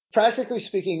practically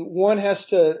speaking, one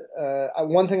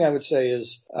thing I would say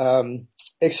is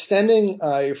extending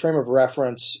your frame of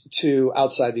reference to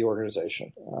outside the organization.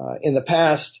 In the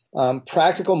past,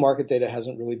 practical market data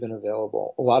hasn't really been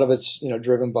available. A lot of it's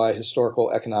driven by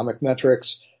historical economic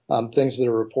metrics. Things that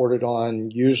are reported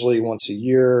on usually once a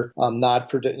year,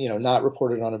 not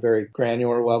reported on a very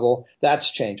granular level. That's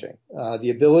changing. The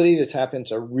ability to tap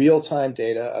into real-time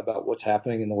data about what's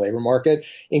happening in the labor market,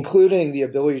 including the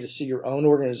ability to see your own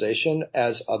organization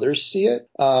as others see it,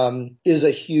 is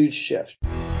a huge shift.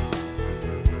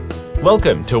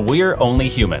 Welcome to We're Only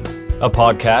Human, a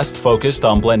podcast focused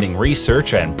on blending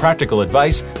research and practical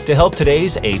advice to help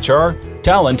today's HR,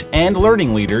 talent, and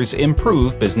learning leaders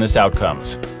improve business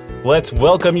outcomes. Let's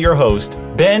welcome your host,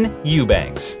 Ben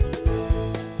Eubanks.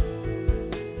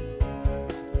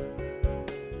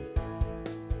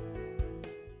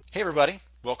 Hey everybody,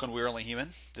 welcome to We're Only Human.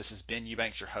 This is Ben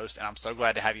Eubanks, your host, and I'm so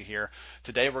glad to have you here.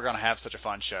 Today we're going to have such a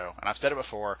fun show, and I've said it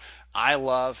before, I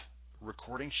love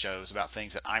recording shows about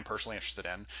things that I'm personally interested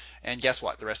in, and guess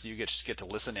what? The rest of you get to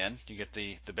listen in. You get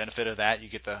the benefit of that. You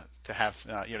get to have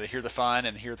to hear the fun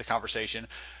and hear the conversation.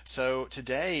 So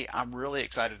today I'm really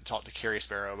excited to talk to Carrie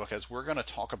Sparrow because we're going to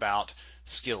talk about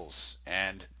skills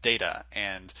and data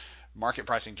and market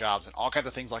pricing jobs and all kinds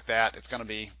of things like that. It's going to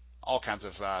be all kinds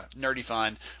of nerdy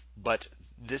fun, but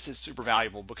this is super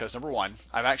valuable because number one,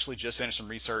 I've actually just finished some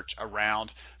research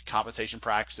around compensation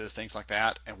practices, things like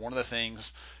that, and one of the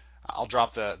things, I'll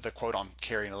drop the quote on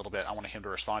Carrie in a little bit. I want him to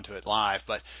respond to it live,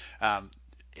 but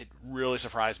it really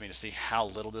surprised me to see how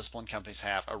little discipline companies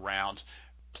have around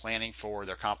planning for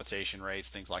their compensation rates,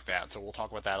 things like that. So we'll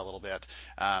talk about that a little bit.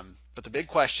 But the big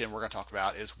question we're going to talk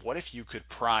about is what if you could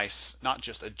price not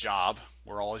just a job,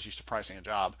 we're always used to pricing a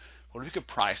job, what if you could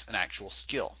price an actual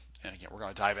skill? And again, we're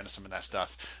going to dive into some of that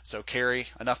stuff. So Carrie,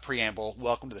 enough preamble.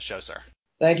 Welcome to the show, sir.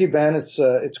 Thank you, Ben.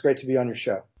 It's great to be on your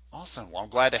show. Awesome. Well, I'm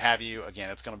glad to have you. Again,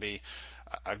 it's going to be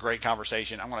a great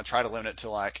conversation. I'm going to try to limit it to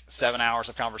like 7 hours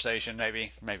of conversation, maybe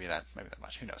that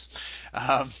much. Who knows?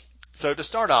 So to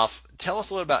start off, tell us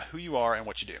a little about who you are and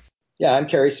what you do. Yeah, I'm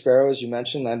Carrie Sparrow, as you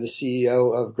mentioned. I'm the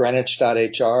CEO of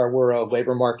Greenwich.HR. We're a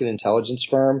labor market intelligence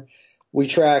firm. We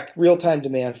track real-time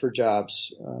demand for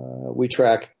jobs. We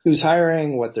track who's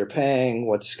hiring, what they're paying,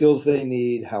 what skills they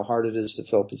need, how hard it is to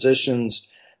fill positions.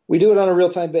 We do it on a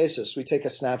real-time basis. We take a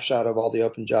snapshot of all the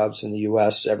open jobs in the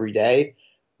U.S. every day,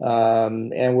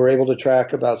 and we're able to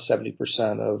track about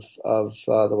 70% of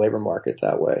the labor market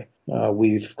that way.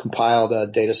 We've compiled a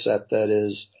data set that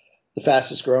is the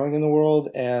fastest growing in the world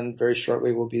and very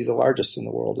shortly will be the largest in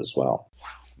the world as well. Wow,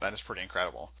 that is pretty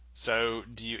incredible. So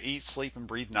do you eat, sleep, and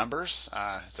breathe numbers?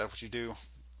 Is that what you do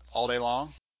all day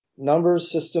long? Numbers,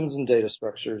 systems, and data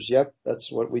structures. Yep, that's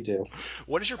what we do.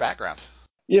 What is your background?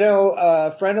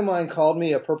 A friend of mine called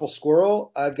me a purple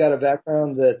squirrel. I've got a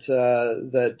background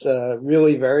that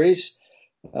really varies.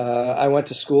 I went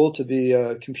to school to be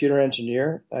a computer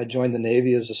engineer. I joined the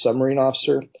Navy as a submarine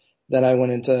officer. Then I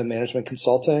went into management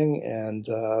consulting and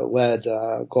led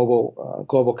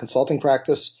global consulting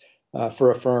practice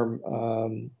for a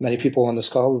firm many people on this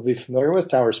call will be familiar with,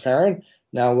 Towers Perrin,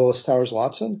 now Willis Towers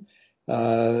Watson,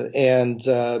 and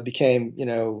became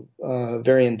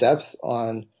very in depth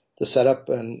on the setup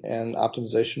and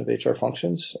optimization of HR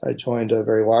functions. I joined a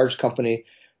very large company,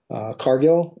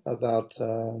 Cargill, about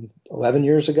 11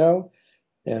 years ago,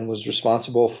 and was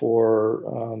responsible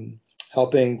for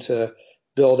helping to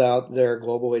build out their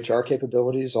global HR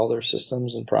capabilities, all their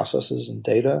systems and processes and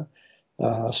data,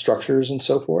 structures and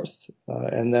so forth.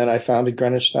 And then I founded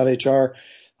Greenwich.HR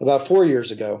about 4 years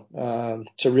ago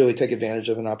to really take advantage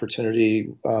of an opportunity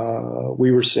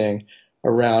we were seeing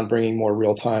around bringing more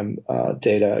real-time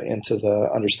data into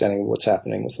the understanding of what's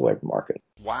happening with the labor market.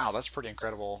 Wow, that's a pretty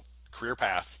incredible career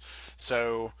path.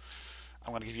 So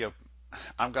I'm going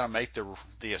to make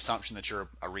the assumption that you're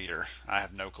a reader. I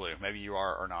have no clue. Maybe you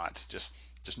are or not. Just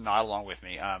nod along with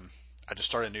me. I just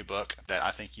started a new book that I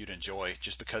think you'd enjoy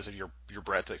just because of your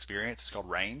breadth of experience. It's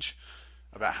called Range,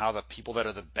 about how the people that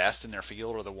are the best in their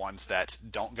field are the ones that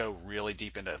don't go really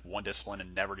deep into one discipline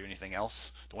and never do anything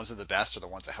else. The ones that are the best are the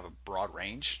ones that have a broad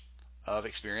range of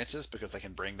experiences because they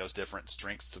can bring those different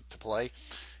strengths to play.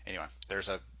 Anyway, there's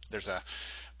a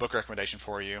book recommendation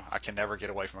for you. I can never get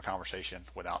away from a conversation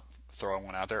without throwing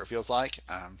one out there, it feels like.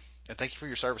 And thank you for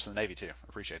your service in the Navy too. I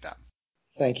appreciate that.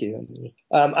 Thank you.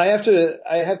 I have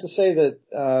to say that,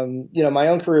 my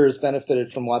own career has benefited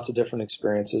from lots of different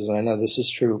experiences. And I know this is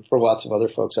true for lots of other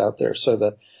folks out there. So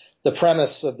the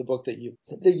premise of the book that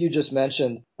you just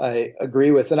mentioned, I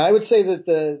agree with. And I would say that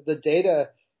the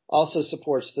data also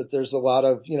supports that there's a lot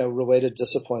of, related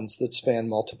disciplines that span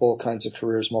multiple kinds of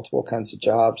careers, multiple kinds of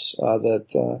jobs,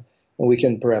 and we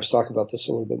can perhaps talk about this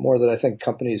a little bit more, that I think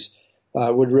companies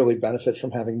would really benefit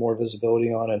from having more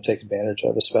visibility on and take advantage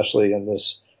of, especially in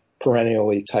this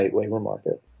perennially tight labor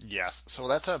market. Yes. So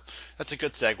that's a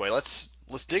good segue.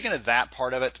 Let's dig into that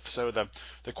part of it. So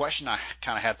the question I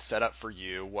kind of had set up for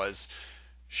you was,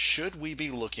 should we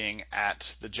be looking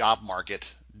at the job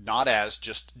market not as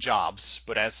just jobs,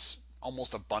 but as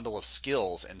almost a bundle of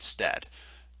skills instead?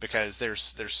 Because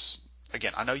there's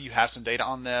again, I know you have some data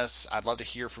on this. I'd love to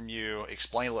hear from you.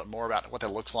 Explain a little more about what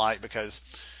that looks like, because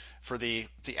for the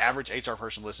average HR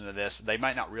person listening to this, they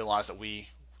might not realize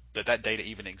that data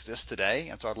even exists today.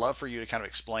 And so I'd love for you to kind of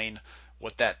explain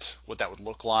what that would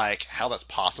look like, how that's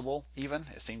possible even.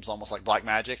 It seems almost like black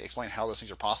magic. Explain how those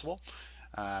things are possible.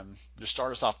 Just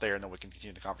start us off there, and then we can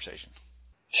continue the conversation.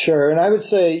 Sure. And I would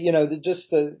say, one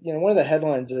of the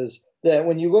headlines is that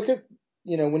when you look at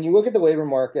the labor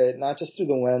market, not just through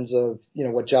the lens of,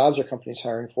 what jobs are companies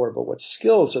hiring for, but what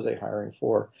skills are they hiring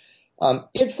for?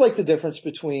 It's like the difference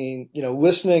between,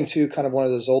 listening to kind of one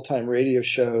of those old time radio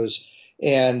shows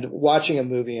and watching a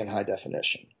movie in high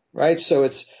definition, right? So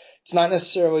it's not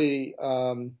necessarily,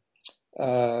 the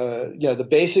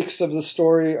basics of the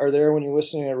story are there when you're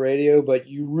listening to radio, but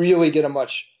you really get a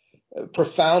much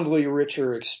profoundly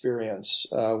richer experience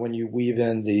when you weave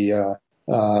in the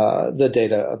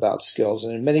data about skills.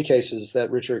 And in many cases,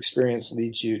 that richer experience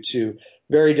leads you to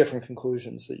very different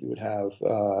conclusions that you would have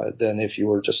than if you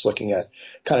were just looking at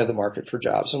kind of the market for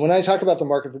jobs. And when I talk about the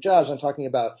market for jobs, I'm talking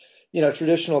about,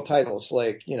 traditional titles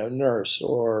like, nurse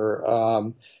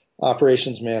or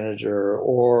operations manager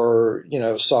or,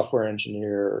 software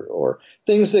engineer, or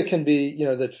things that can be,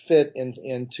 that fit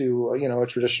into, a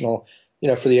traditional,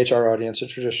 for the HR audience, a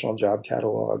traditional job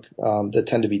catalog that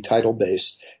tend to be title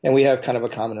based. And we have kind of a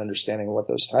common understanding of what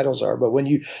those titles are. But when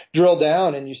you drill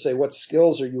down and you say, what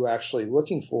skills are you actually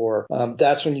looking for?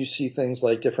 That's when you see things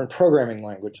like different programming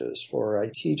languages for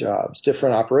IT jobs,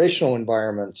 different operational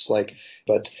environments,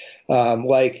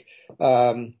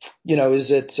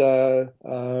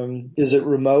 is it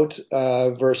remote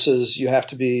versus you have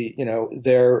to be,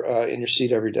 there in your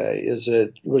seat every day? Does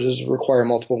it require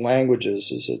multiple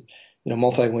languages? Is it,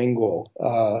 multilingual?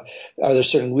 Are there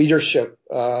certain leadership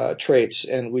traits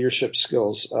and leadership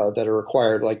skills that are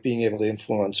required, like being able to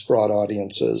influence broad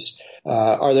audiences?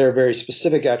 Are there very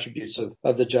specific attributes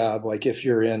of the job, like if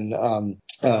you're in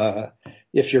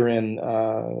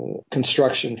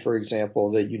construction, for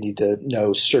example, that you need to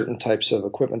know certain types of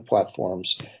equipment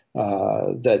platforms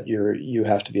that you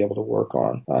have to be able to work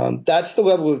on. That's the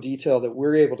level of detail that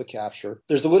we're able to capture.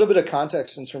 There's a little bit of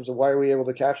context in terms of why are we able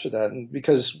to capture that, and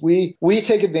because we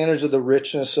take advantage of the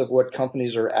richness of what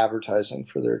companies are advertising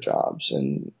for their jobs.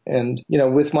 And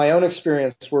with my own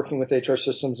experience working with HR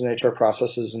systems and HR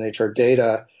processes and HR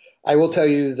data, I will tell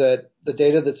you that the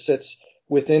data that sits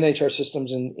within HR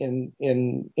systems in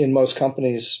most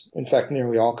companies, in fact,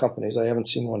 nearly all companies, I haven't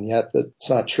seen one yet that's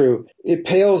not true. It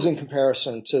pales in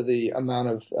comparison to the amount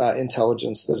of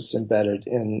intelligence that is embedded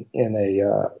in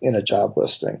a job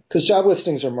listing. Because job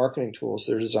listings are marketing tools.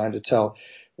 They're designed to tell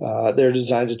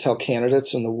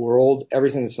candidates in the world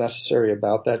everything that's necessary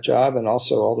about that job, and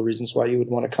also all the reasons why you would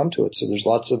want to come to it. So there's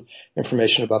lots of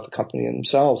information about the company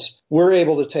themselves. We're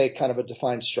able to take kind of a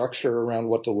defined structure around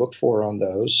what to look for on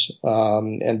those.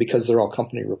 And because they're all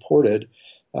company reported,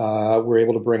 we're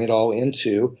able to bring it all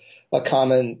into a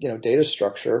common, data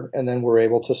structure. And then we're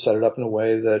able to set it up in a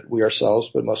way that we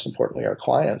ourselves, but most importantly, our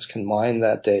clients, can mine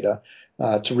that data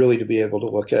to be able to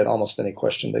look at almost any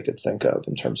question they could think of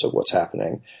in terms of what's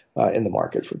happening in the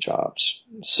market for jobs.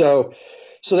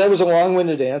 So that was a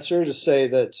long-winded answer to say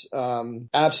that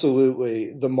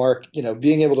absolutely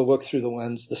being able to look through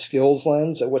the skills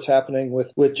lens at what's happening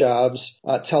with jobs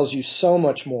tells you so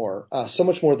much more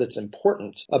that's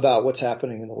important about what's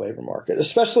happening in the labor market,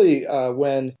 especially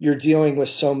when you're dealing with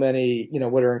so many,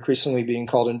 what are increasingly being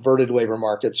called inverted labor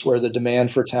markets, where the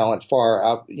demand for talent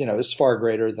is far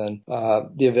greater than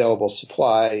the available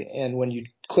supply. And when you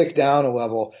click down a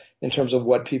level in terms of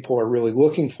what people are really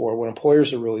looking for, what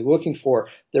employers are really looking for,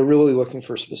 they're really looking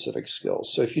for specific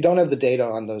skills. So if you don't have the data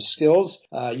on those skills,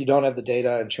 you don't have the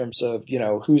data in terms of,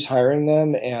 who's hiring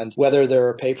them and whether there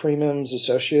are pay premiums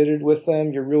associated with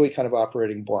them, you're really kind of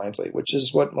operating blindly, which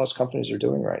is what most companies are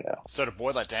doing right now. So to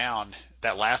boil that down,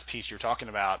 that last piece you're talking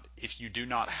about, if you do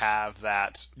not have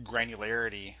that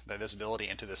granularity, that visibility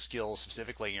into the skills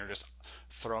specifically, you're just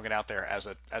throwing it out there as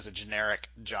a generic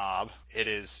job,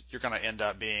 you're going to end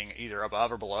up being either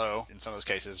above or below in some of those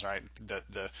cases, right?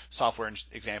 The software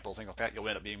example, things like that, you'll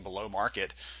end up being below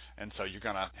market, and so you're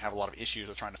going to have a lot of issues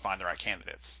with trying to find the right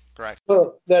candidates. Correct?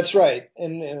 Well, that's right.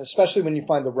 And especially when you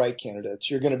find the right candidates,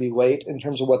 you're going to be late in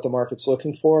terms of what the market's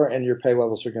looking for, and your pay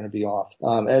levels are going to be off.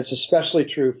 And it's especially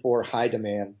true for high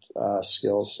demand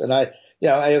skills. And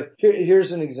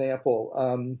here's an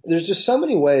example. There's just so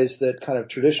many ways that kind of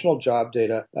traditional job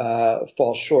data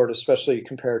falls short, especially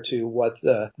compared to what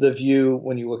the view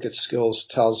when you look at skills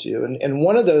tells you. And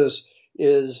one of those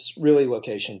is really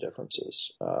location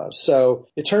differences. So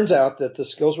it turns out that the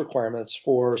skills requirements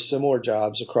for similar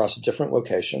jobs across different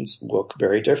locations look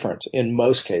very different in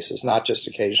most cases, not just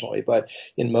occasionally, but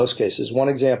in most cases. One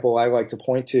example I like to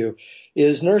point to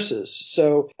is nurses.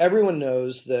 So everyone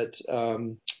knows that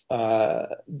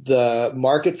the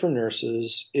market for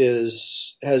nurses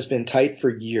has been tight for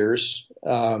years.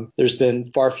 There's been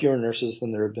far fewer nurses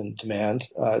than there have been demand.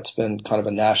 It's been kind of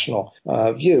a national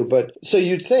view. But so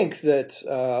you'd think that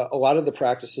a lot of the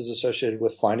practices associated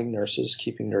with finding nurses,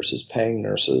 keeping nurses, paying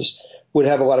nurses would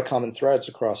have a lot of common threads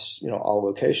across, all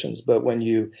locations. But when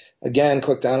you, again,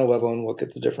 click down a level and look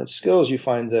at the different skills, you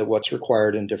find that what's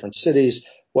required in different cities,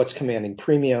 what's commanding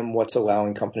premium, what's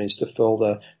allowing companies to fill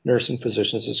the nursing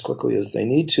positions as quickly as they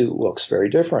need to looks very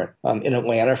different. In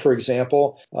Atlanta, for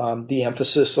example, the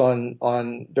emphasis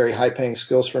on very high-paying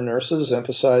skills for nurses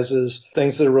emphasizes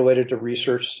things that are related to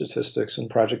research, statistics, and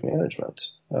project management.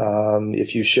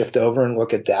 If you shift over and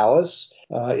look at Dallas,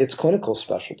 it's clinical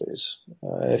specialties.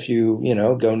 If you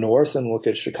go north and look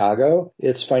at Chicago,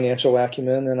 it's financial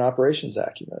acumen and operations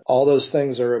acumen. All those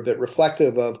things are a bit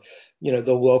reflective of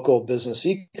the local business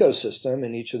ecosystem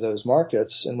in each of those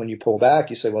markets. And when you pull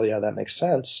back, you say, well, yeah, that makes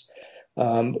sense.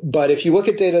 But if you look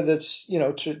at data that's,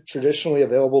 traditionally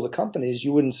available to companies,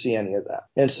 you wouldn't see any of that.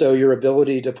 And so your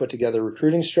ability to put together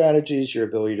recruiting strategies, your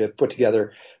ability to put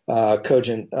together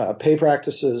cogent pay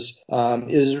practices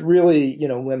is really,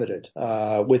 limited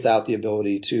without the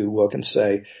ability to look and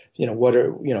say,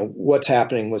 what's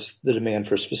happening with the demand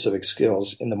for specific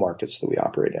skills in the markets that we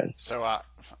operate in. So I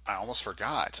almost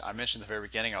forgot. I mentioned at the very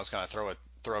beginning I was going to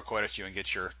throw a quote at you and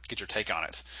get your take on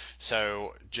it.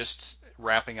 So just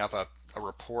wrapping up a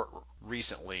report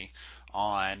recently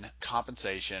on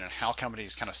compensation and how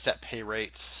companies kind of set pay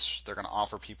rates they're going to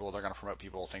offer people, they're going to promote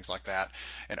people, things like that.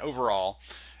 And overall,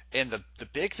 and the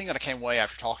big thing that I came away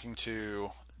after talking to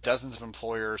dozens of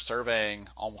employers, surveying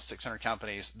almost 600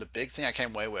 companies, the big thing I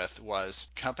came away with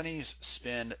was companies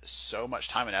spend so much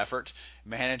time and effort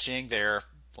managing their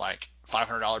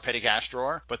 $500 petty cash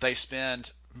drawer, but they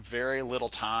spend very little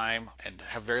time and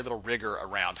have very little rigor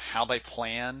around how they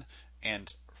plan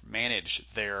and manage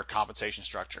their compensation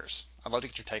structures. I'd love to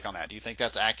get your take on that. Do you think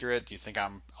that's accurate? Do you think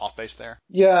I'm off base there?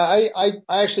 Yeah, I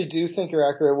actually do think you're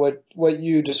accurate. What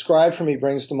you described for me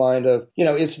brings to mind of,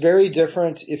 it's very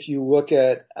different if you look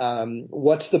at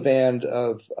what's the band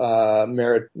of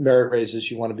merit raises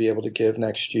you want to be able to give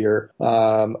next year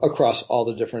across all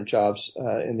the different jobs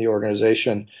in the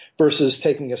organization versus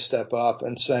taking a step up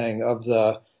and saying of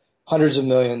the hundreds of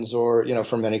millions or,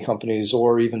 for many companies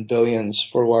or even billions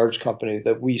for a large company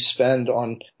that we spend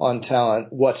on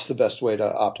talent, what's the best way to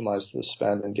optimize the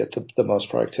spend and get the most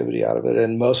productivity out of it?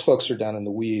 And most folks are down in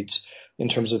the weeds in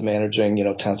terms of managing,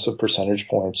 tenths of percentage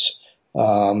points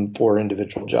for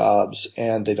individual jobs,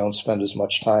 and they don't spend as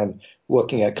much time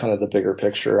looking at kind of the bigger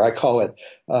picture. I call it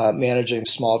managing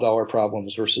small dollar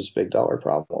problems versus big dollar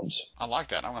problems. I like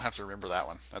that. I'm going to have to remember that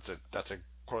one. That's a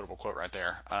quotable quote right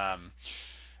there.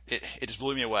 It just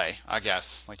blew me away, I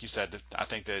guess. Like you said, I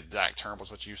think the exact term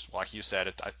was like you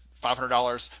said,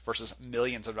 $500 versus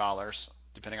millions of dollars,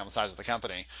 depending on the size of the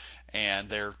company, and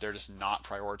they're just not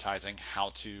prioritizing how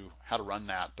to run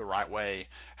that the right way,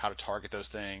 how to target those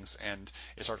things, and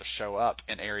it starts to show up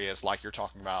in areas like you're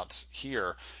talking about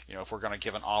here. If we're going to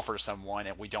give an offer to someone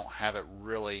and we don't have it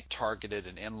really targeted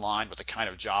and in line with the kind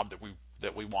of job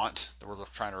that we want, that we're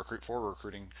trying to recruit for, we're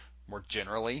recruiting more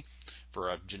generally for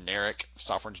a generic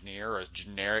software engineer or a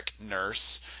generic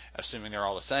nurse, assuming they're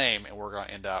all the same, and we're going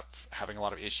to end up having a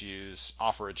lot of issues,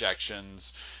 offer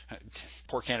rejections,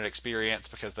 poor candidate experience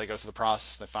because they go through the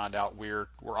process and they find out we're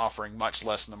offering much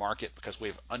less in the market because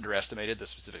we've underestimated the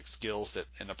specific skills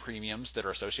and the premiums that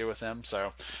are associated with them.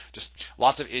 So just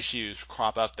lots of issues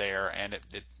crop up there, and it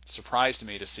surprised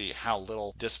me to see how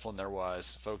little discipline there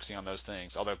was focusing on those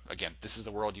things. Although, again, this is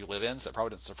the world you live in, so that probably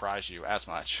doesn't surprise you as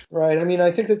much. Right. Right. I mean,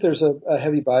 I think that there's a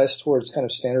heavy bias towards kind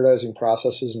of standardizing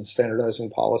processes and standardizing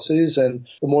policies. And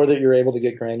the more that you're able to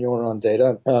get granular on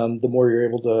data, the more you're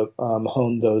able to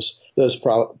hone those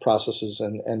processes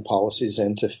and policies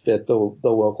in to fit the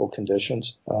local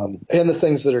conditions and the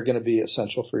things that are going to be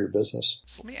essential for your business.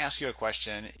 So let me ask you a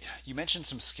question. You mentioned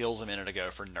some skills a minute ago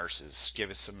for nurses.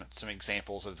 Give us some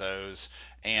examples of those.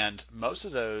 And most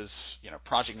of those,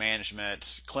 project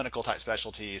management, clinical type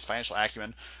specialties, financial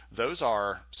acumen, those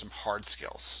are some hard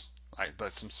skills, right?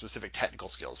 But some specific technical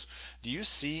skills. Do you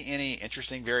see any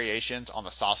interesting variations on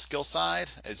the soft skill side?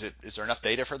 Is there enough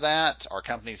data for that? Are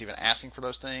companies even asking for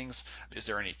those things? Is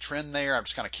there any trend there? I'm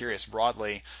just kind of curious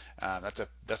broadly.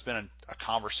 That's been a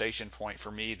conversation point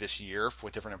for me this year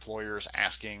with different employers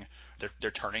asking.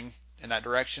 They're turning in that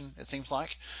direction, it seems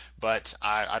like, but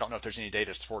I don't know if there's any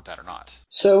data to support that or not.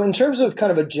 So in terms of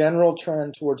kind of a general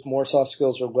trend towards more soft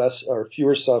skills or less or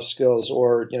fewer soft skills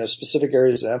or specific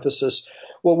areas of emphasis,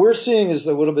 what we're seeing is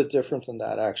a little bit different than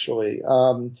that, actually.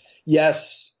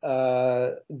 Yes,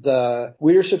 the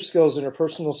leadership skills,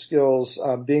 interpersonal skills,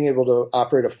 being able to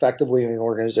operate effectively in an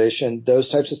organization, those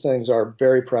types of things are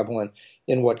very prevalent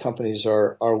in what companies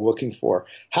are looking for.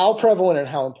 How prevalent and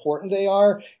how important they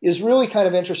are is really kind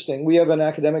of interesting. We have an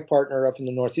academic partner up in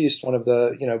the Northeast, one of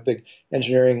the big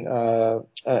engineering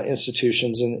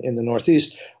institutions in the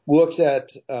Northeast, looked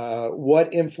at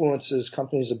what influences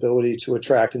companies' ability to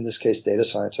attract, in this case, data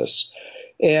scientists.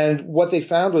 And what they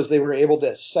found was they were able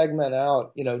to segment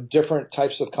out, different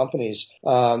types of companies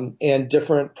and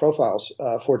different profiles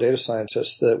for data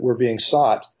scientists that were being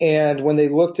sought. And when they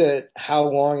looked at how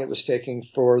long it was taking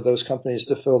for those companies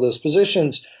to fill those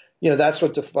positions, that's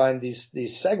what defined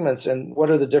these segments and what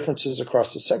are the differences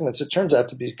across the segments. It turns out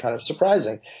to be kind of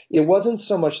surprising. It wasn't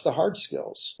so much the hard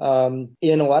skills.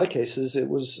 In a lot of cases, it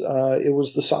was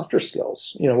the softer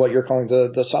skills, what you're calling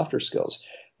the softer skills.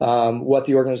 What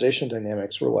the organization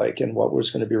dynamics were like and what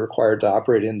was going to be required to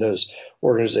operate in those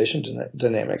organization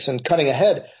dynamics. And cutting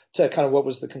ahead to kind of what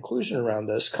was the conclusion around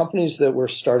this, companies that were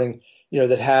starting,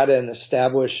 that had an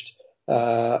established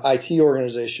IT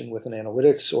organization with an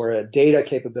analytics or a data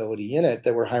capability in it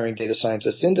that were hiring data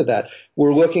scientists into that,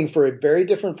 were looking for a very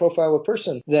different profile of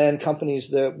person than companies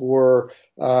that were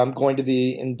going to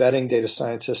be embedding data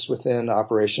scientists within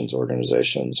operations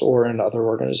organizations or in other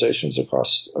organizations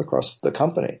across the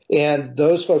company. And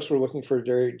those folks were looking for a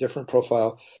very different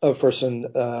profile of person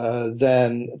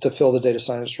than to fill the data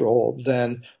science role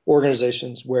than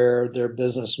organizations where their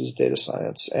business was data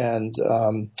science and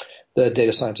the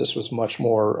data scientist was much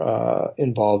more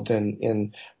involved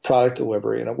in product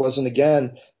delivery. And it wasn't,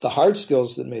 again, the hard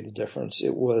skills that made the difference.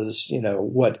 It was,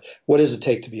 what does it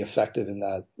take to be effective in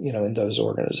that, in those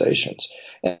organizations?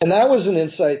 And that was an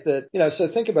insight that, so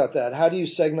think about that. How do you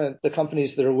segment the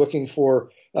companies that are looking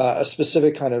for a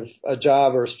specific kind of a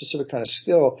job or a specific kind of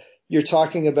skill? You're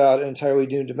talking about an entirely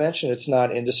new dimension. It's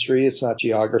not industry. It's not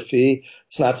geography.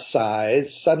 It's not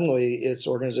size. Suddenly, it's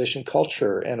organization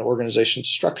culture and organization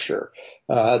structure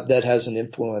that has an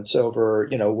influence over,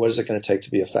 what is it going to take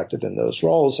to be effective in those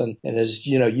roles. And as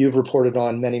you've reported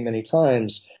on many, many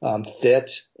times,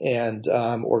 fit and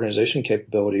organization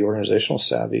capability, organizational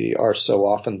savvy are so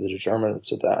often the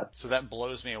determinants of that. So that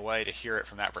blows me away to hear it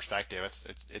from that perspective.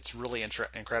 It's really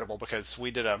incredible because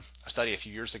we did a study a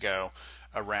few years ago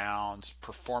around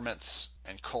performance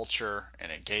and culture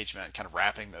and engagement, kind of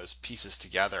wrapping those pieces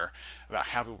together about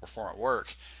how people perform at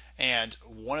work. And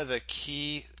one of the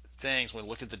key things when we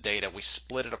looked at the data, we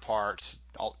split it apart,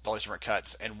 all these different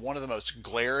cuts, and one of the most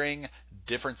glaring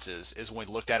differences is when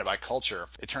we looked at it by culture.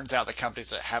 It turns out that companies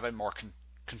that have a more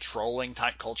controlling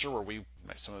type culture, where we,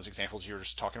 some of those examples you were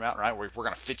just talking about, right, where we're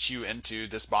going to fit you into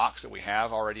this box that we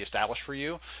have already established for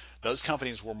you, those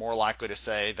companies were more likely to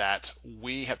say that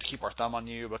we have to keep our thumb on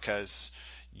you because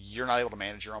you're not able to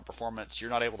manage your own performance, you're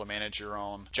not able to manage your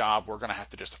own job, we're going to have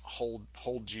to just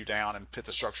hold you down and put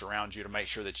the structure around you to make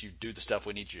sure that you do the stuff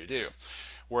we need you to do.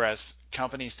 Whereas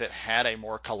companies that had a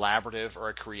more collaborative or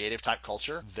a creative type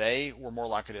culture, they were more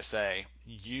likely to say,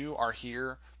 you are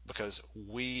here because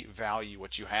we value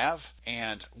what you have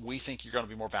and we think you're going to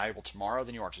be more valuable tomorrow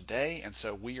than you are today, and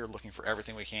so we are looking for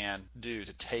everything we can do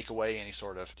to take away any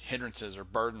sort of hindrances or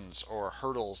burdens or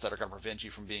hurdles that are going to prevent you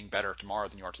from being better tomorrow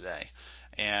than you are today.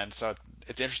 And so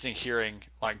it's interesting hearing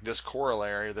like this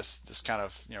corollary, this kind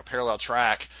of parallel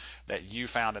track that you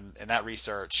found in that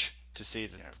research, to see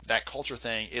that culture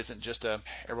thing isn't just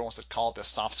everyone wants to call it the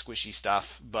soft squishy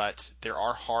stuff, but there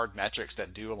are hard metrics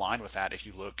that do align with that if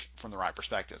you look from the right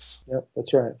perspectives. Yep,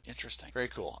 that's right. Interesting. Very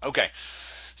cool. Okay.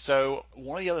 So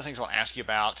one of the other things I want to ask you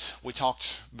about, we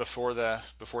talked before the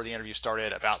interview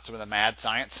started about some of the mad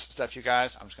science stuff you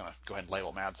guys. I'm just going to go ahead and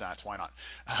label mad science. Why not?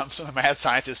 Some of the mad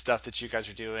scientist stuff that you guys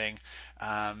are doing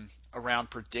around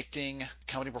predicting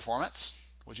company performance.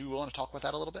 Would you be willing to talk about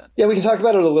that a little bit? Yeah, we can talk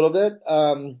about it a little bit.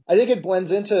 I think it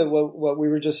blends into what we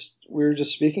were just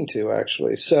speaking to,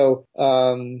 actually. So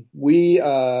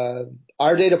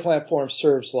our data platform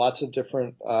serves lots of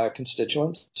different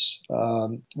constituents.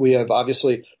 We have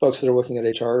obviously folks that are looking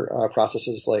at HR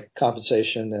processes like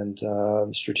compensation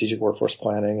and strategic workforce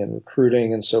planning and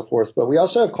recruiting and so forth. But we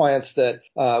also have clients that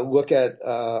look at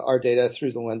our data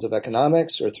through the lens of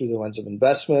economics or through the lens of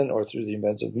investment or through the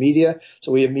lens of media.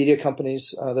 So we have media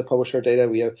companies that publish our data.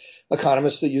 We have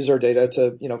economists that use our data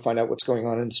to find out what's going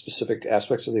on in specific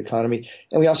aspects of the economy.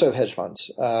 And we also have hedge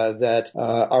funds that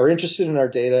are interested in our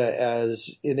data as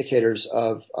indicators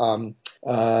of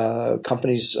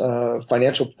companies'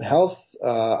 financial health,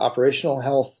 operational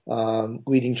health,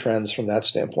 leading trends from that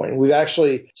standpoint. And we've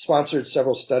actually sponsored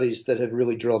several studies that had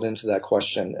really drilled into that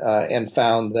question and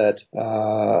found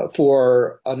that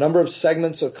for a number of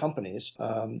segments of companies,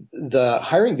 the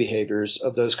hiring behaviors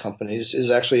of those companies is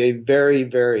actually a very,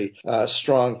 very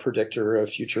strong predictor of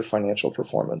future financial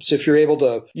performance. If you're able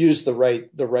to use the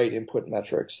right input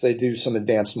metrics, they do some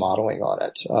advanced modeling on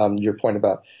it. Your point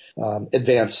about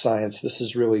advanced science, this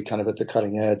is really kind of at the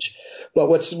cutting edge. But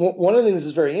one of the things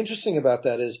that's very interesting about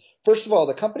that is, first of all,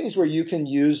 the companies where you can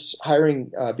use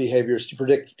hiring behaviors to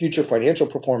predict future financial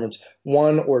performance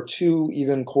 1 or 2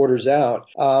 even quarters out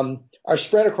are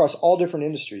spread across all different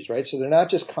industries, right? So they're not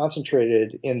just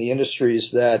concentrated in the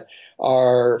industries that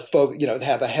are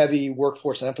have a heavy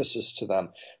workforce emphasis to them.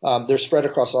 They're spread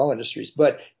across all industries.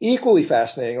 But equally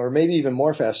fascinating, or maybe even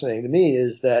more fascinating to me,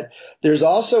 is that there's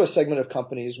also a segment of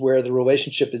companies where the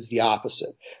relationship is the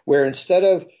opposite, where instead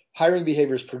of hiring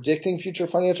behaviors predicting future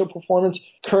financial performance,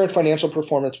 current financial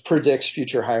performance predicts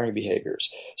future hiring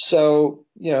behaviors. So,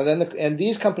 and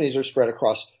these companies are spread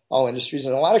across all industries.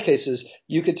 In a lot of cases,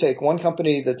 you could take one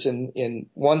company that's in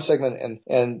one segment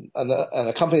and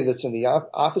a company that's in the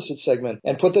opposite segment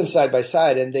and put them side by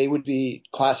side, and they would be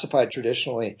classified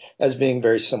traditionally as being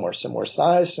very similar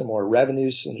size, similar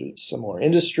revenues, similar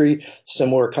industry,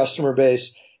 similar customer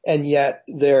base. And yet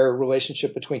their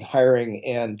relationship between hiring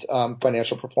and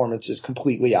financial performance is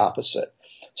completely opposite.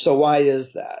 So why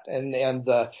is that? And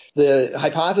the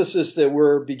hypothesis that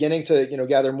we're beginning to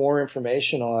gather more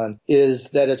information on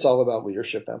is that it's all about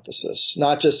leadership emphasis,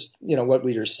 not just what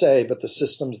leaders say, but the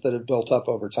systems that have built up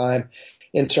over time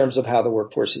in terms of how the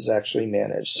workforce is actually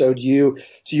managed. So to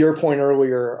your point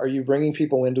earlier, are you bringing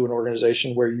people into an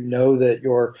organization where you know that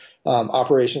your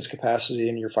operations capacity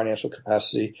and your financial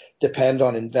capacity depend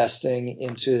on investing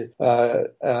into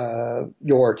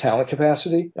your talent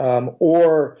capacity?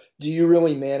 Or do you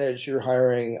really manage your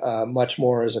hiring much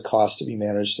more as a cost to be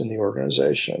managed in the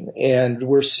organization? And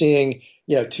we're seeing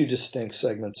two distinct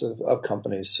segments of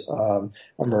companies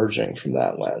emerging from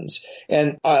that lens.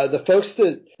 And the folks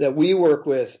that we work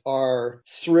with are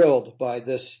thrilled by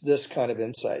this kind of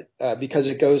insight because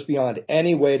it goes beyond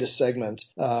any way to segment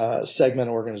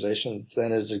organizations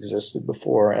than has existed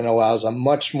before and allows a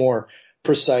much more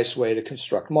precise way to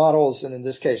construct models. And in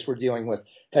this case, we're dealing with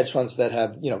hedge funds that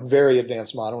have, very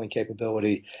advanced modeling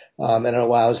capability, and it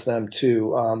allows them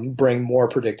to bring more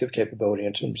predictive capability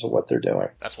in terms of what they're doing.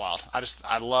 That's wild.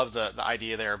 I love the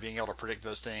idea there of being able to predict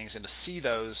those things and to see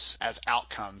those as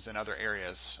outcomes in other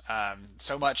areas.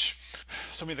 So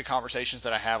many of the conversations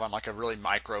that I have on like a really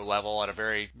micro level, at a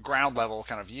very ground level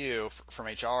kind of view from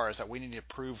HR, is that we need to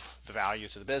prove the value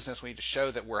to the business. We need to show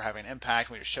that we're having impact.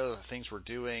 We need to show that the things we're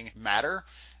doing matter.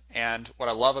 And what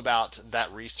I love about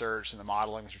that research and the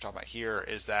modeling that you're talking about here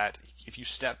is that if you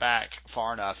step back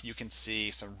far enough, you can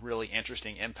see some really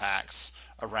interesting impacts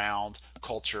around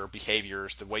culture,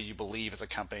 behaviors, the way you believe as a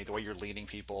company, the way you're leading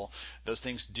people. Those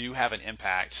things do have an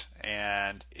impact,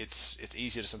 and it's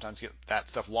easy to sometimes get that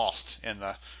stuff lost in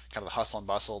the kind of the hustle and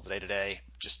bustle, the day-to-day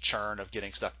just churn of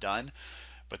getting stuff done.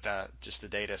 But the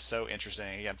data is so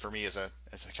interesting. Again, for me as a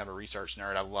kind of a research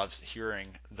nerd, I love hearing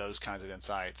those kinds of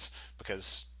insights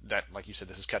because that, like you said,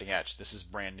 this is cutting edge. This is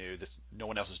brand new. No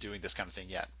one else is doing this kind of thing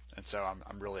yet. And so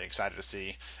I'm really excited to see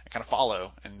and kind of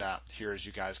follow and hear as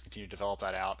you guys continue to develop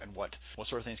that out and what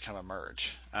sort of things kind of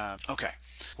emerge. Okay,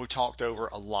 we've talked over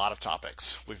a lot of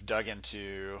topics. We've dug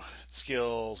into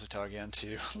skills. We dug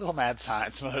into a little mad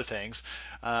science, some other things.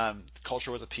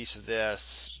 Culture was a piece of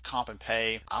this. Comp and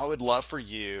pay. I would love for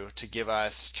you to give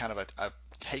us kind of a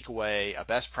takeaway, a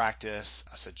best practice,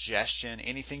 a suggestion,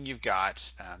 anything you've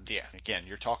got. Again,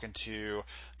 you're talking to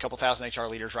a couple thousand HR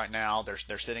leaders right now.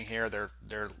 They're sitting here,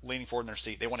 they're leaning forward in their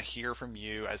seat. They want to hear from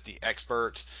you as the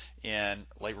expert in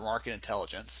labor market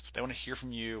intelligence. They want to hear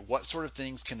from you. What sort of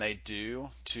things can they do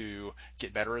to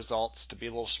get better results, to be a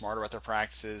little smarter about their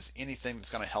practices, anything that's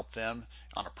going to help them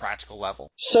on a practical level?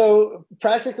 So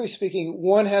practically speaking,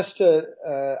 one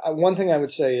thing I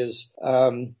would say is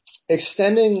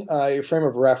extending your frame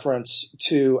of reference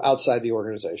to outside the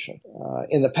organization.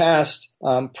 In the past,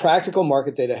 practical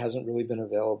market data hasn't really been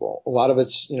available. A lot of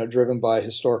it's driven by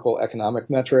historical economic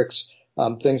metrics.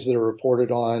 Things that are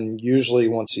reported on usually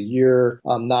once a year,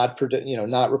 not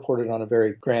reported on a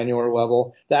very granular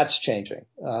level. That's changing.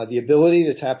 The ability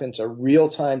to tap into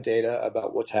real-time data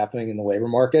about what's happening in the labor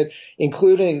market,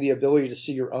 including the ability to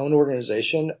see your own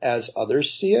organization as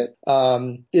others see it,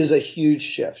 is a huge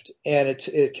shift. And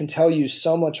it can tell you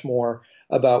so much more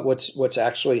about what's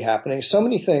actually happening. So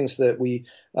many things that we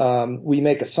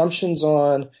make assumptions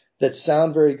on that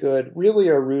sound very good really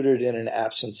are rooted in an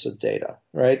absence of data,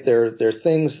 right? They're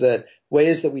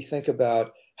ways that we think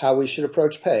about how we should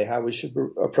approach pay, how we should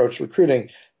approach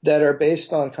recruiting that are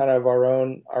based on kind of our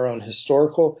own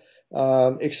historical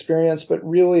experience, but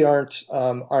really aren't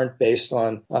based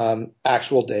on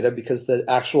actual data, because the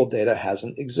actual data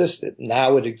hasn't existed.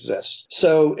 Now it exists.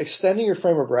 So extending your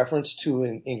frame of reference to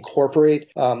incorporate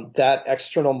that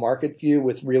external market view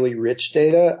with really rich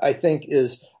data, I think,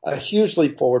 is a huge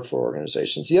leap forward for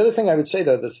organizations. The other thing I would say,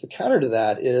 though, that's the counter to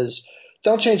that is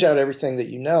don't change out everything that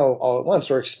you know all at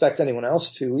once or expect anyone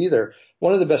else to either.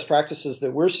 One of the best practices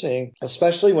that we're seeing,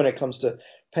 especially when it comes to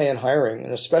pay and hiring,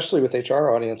 and especially with HR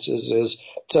audiences, is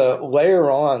to layer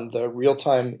on the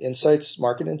real-time insights,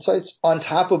 market insights, on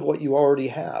top of what you already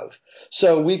have.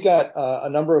 So we've got a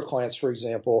number of clients, for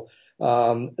example,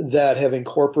 that have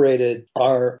incorporated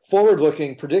our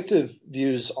forward-looking predictive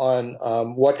views on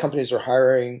what companies are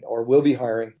hiring or will be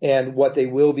hiring and what they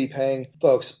will be paying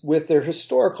folks with their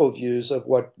historical views of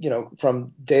what,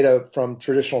 from data from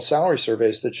traditional salary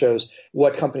surveys that shows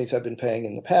what companies have been paying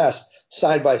in the past,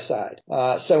 side by side.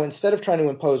 So instead of trying to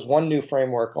impose one new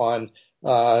framework on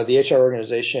the HR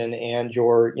organization and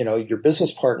your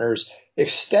business partners,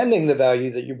 extending the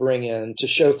value that you bring in to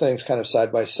show things kind of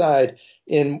side by side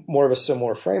in more of a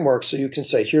similar framework, so you can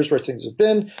say, here's where things have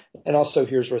been, and also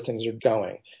here's where things are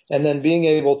going. And then being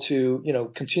able to,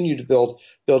 continue to build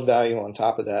value on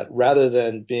top of that, rather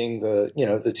than being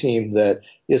the team that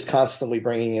is constantly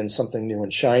bringing in something new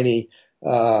and shiny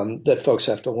that folks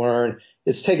have to learn.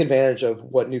 It's take advantage of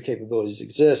what new capabilities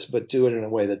exist, but do it in a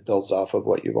way that builds off of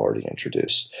what you've already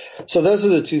introduced. So those are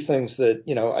the two things that,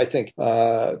 I think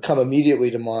come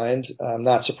immediately to mind.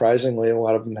 Not surprisingly, a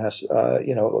lot of them has,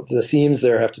 the themes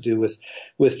there have to do with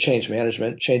change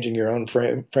management, changing your own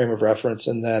frame of reference,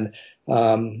 and then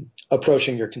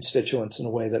approaching your constituents in a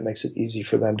way that makes it easy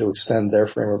for them to extend their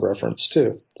frame of reference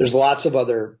too. There's lots of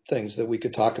other things that we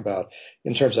could talk about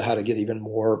in terms of how to get even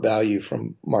more value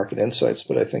from market insights,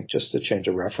 but I think just a change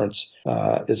of reference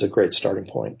is a great starting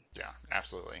point. Yeah,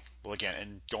 absolutely. Well, again,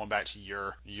 and going back to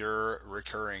your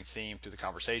recurring theme through the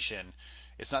conversation,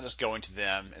 it's not just going to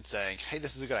them and saying, hey,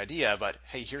 this is a good idea, but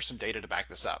hey, here's some data to back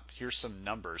this up. Here's some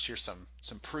numbers. Here's some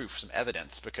proof, some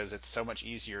evidence, because it's so much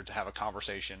easier to have a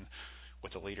conversation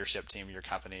with the leadership team of your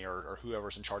company or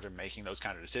whoever's in charge of making those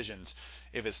kind of decisions.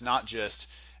 If it's not just,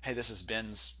 hey, this is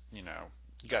Ben's,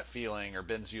 gut feeling or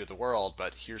Ben's view of the world,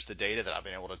 but here's the data that I've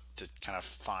been able to kind of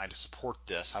find to support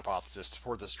this hypothesis,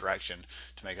 support this direction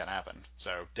to make that happen.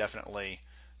 So definitely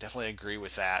agree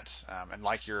with that. And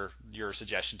like your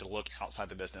suggestion to look outside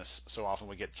the business. So often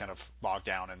we get kind of bogged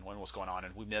down in what's going on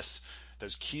and we miss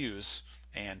those cues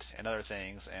and other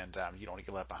things, and you don't want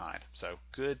to get left behind. So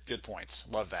good points.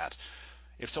 Love that.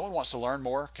 If someone wants to learn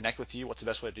more, connect with you, what's the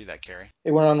best way to do that, Carey? They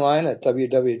went online at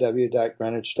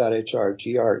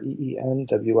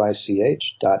www.greenwich.hr,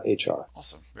 GREENWICH.HR.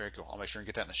 Awesome. Very cool. I'll make sure and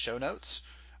get that in the show notes.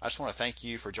 I just want to thank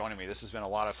you for joining me. This has been a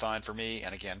lot of fun for me.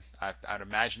 And again, I'd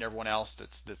imagine everyone else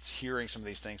that's hearing some of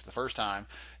these things the first time,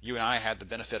 you and I had the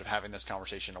benefit of having this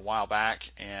conversation a while back,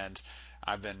 and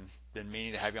I've been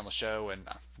meaning to have you on the show, and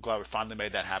I'm glad we finally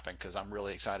made that happen, because I'm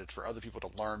really excited for other people to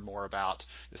learn more about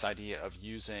this idea of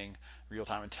using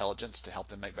real-time intelligence to help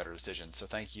them make better decisions. So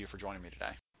thank you for joining me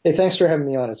today. Hey, thanks for having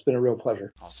me on. It's been a real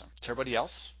pleasure. Awesome. To everybody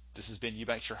else, this has been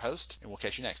Eubanks, your host, and we'll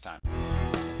catch you next time.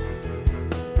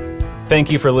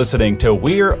 Thank you for listening to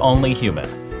We're Only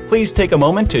Human. Please take a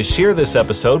moment to share this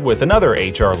episode with another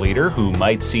HR leader who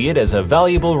might see it as a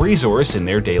valuable resource in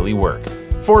their daily work.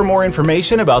 For more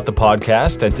information about the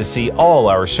podcast and to see all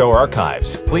our show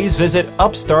archives, please visit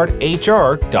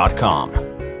upstarthr.com.